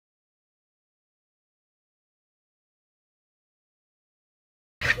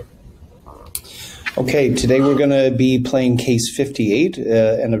Okay, today we're going to be playing case 58,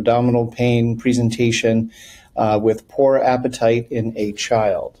 an abdominal pain presentation with poor appetite in a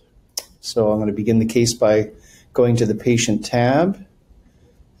child. So I'm going to begin the case by going to the patient tab,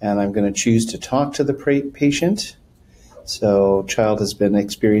 and I'm going to choose to talk to the patient. So child has been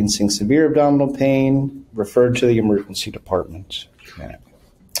experiencing severe abdominal pain, referred to the emergency department. Okay.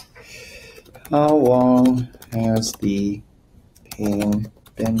 How long has the pain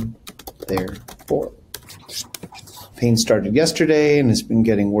been there for? Pain started yesterday and has been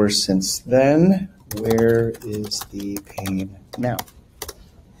getting worse since then. Where is the pain now?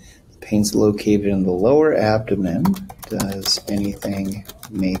 The pain's located in the lower abdomen. Does anything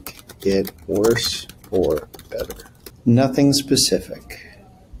make it worse or better? Nothing specific.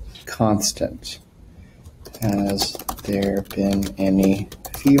 Constant. Has there been any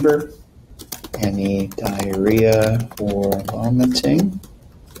fever, any diarrhea or vomiting?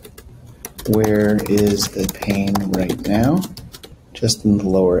 Where is the pain right now? Just in the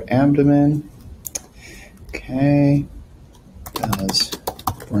lower abdomen. Okay. Does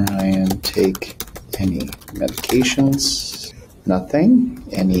Brian take any medications? Nothing.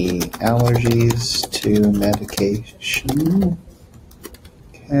 Any allergies to medication?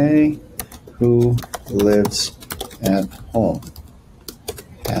 Okay. Who lives at home?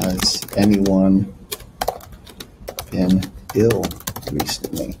 Has anyone been ill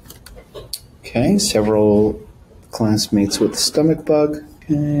recently? Okay, several classmates with stomach bug.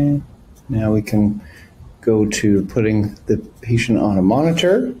 Okay, now we can go to putting the patient on a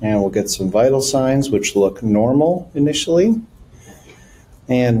monitor, and we'll get some vital signs which look normal initially.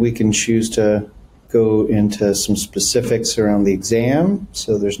 And we can choose to go into some specifics around the exam.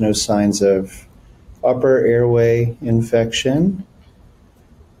 So there's no signs of upper airway infection.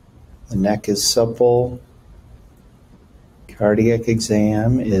 The neck is supple. Cardiac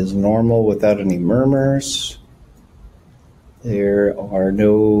exam is normal without any murmurs. There are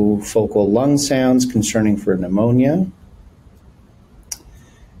no focal lung sounds concerning for pneumonia.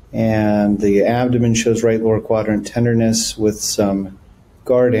 And the abdomen shows right lower quadrant tenderness with some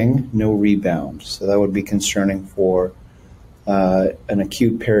guarding, no rebound. So that would be concerning for an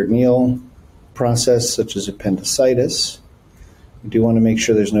acute peritoneal process such as appendicitis. We do want to make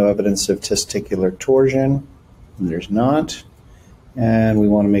sure there's no evidence of testicular torsion. And there's not. And we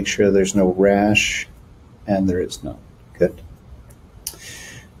want to make sure there's no rash, and there is none. Good.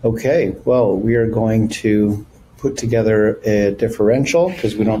 Okay, well, we are going to put together a differential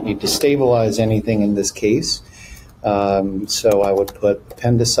because we don't need to stabilize anything in this case. So I would put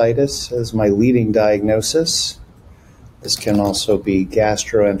appendicitis as my leading diagnosis. This can also be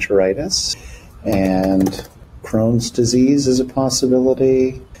gastroenteritis, and Crohn's disease is a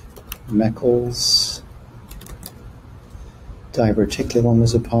possibility, Meckel's. Diverticulum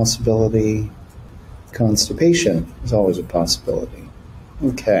is a possibility. Constipation is always a possibility.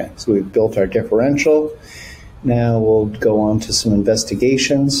 Okay, so we've built our differential. Now we'll go on to some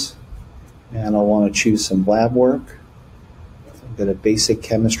investigations, and I'll want to choose some lab work. I've got a basic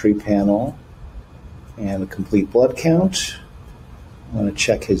chemistry panel and a complete blood count. I want to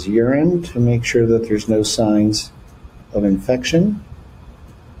check his urine to make sure that there's no signs of infection.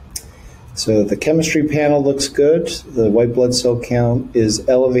 So the chemistry panel looks good. The white blood cell count is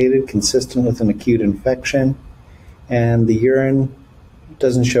elevated, consistent with an acute infection, and the urine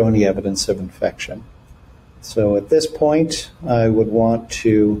doesn't show any evidence of infection. So at this point, I would want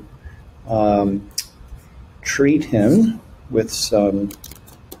to treat him with some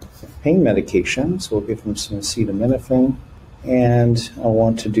pain medications. We'll give him some acetaminophen, and I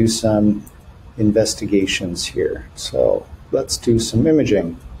want to do some investigations here. So let's do some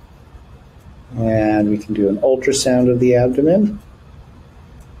imaging. And we can do an ultrasound of the abdomen.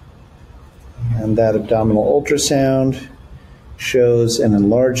 And that abdominal ultrasound shows an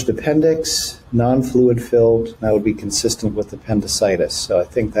enlarged appendix, non-fluid filled. That would be consistent with appendicitis. So I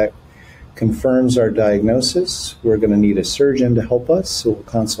think that confirms our diagnosis. We're going to need a surgeon to help us, so we'll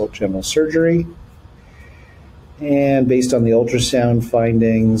consult general surgery. And based on the ultrasound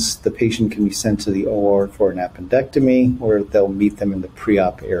findings, the patient can be sent to the OR for an appendectomy, or they'll meet them in the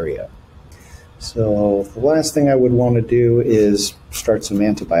pre-op area. So the last thing I would want to do is start some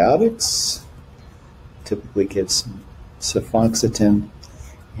antibiotics. Typically give some sulfoxetine,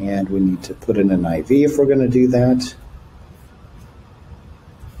 and we need to put in an IV if we're going to do that.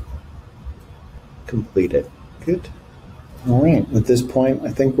 Complete it. Good. All right, at this point, I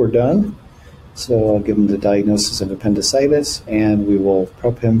think we're done. So I'll give him the diagnosis of appendicitis, and we will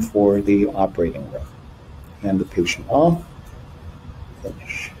prep him for the operating room. Hand the patient off.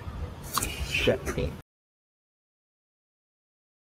 Finish. Check.